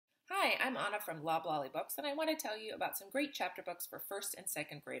Hi, I'm Anna from Loblolly Books, and I want to tell you about some great chapter books for first and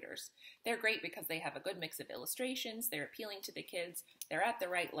second graders. They're great because they have a good mix of illustrations, they're appealing to the kids, they're at the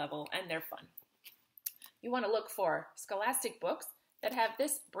right level, and they're fun. You want to look for Scholastic books that have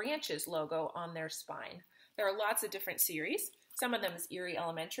this Branches logo on their spine. There are lots of different series. Some of them is Eerie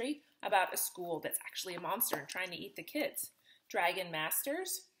Elementary, about a school that's actually a monster and trying to eat the kids. Dragon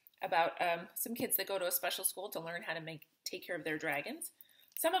Masters, about some kids that go to a special school to learn how to take care of their dragons.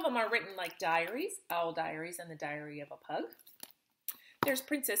 Some of them are written like diaries, Owl Diaries and the Diary of a Pug. There's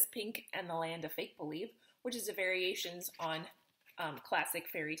Princess Pink and the Land of Fake Believe, which is a variations on classic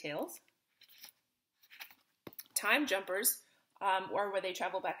fairy tales. Time Jumpers, or where they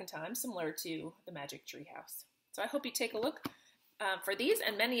travel back in time, similar to the Magic Tree House. So I hope you take a look for these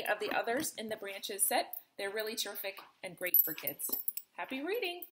and many of the others in the Branches set. They're really terrific and great for kids. Happy reading!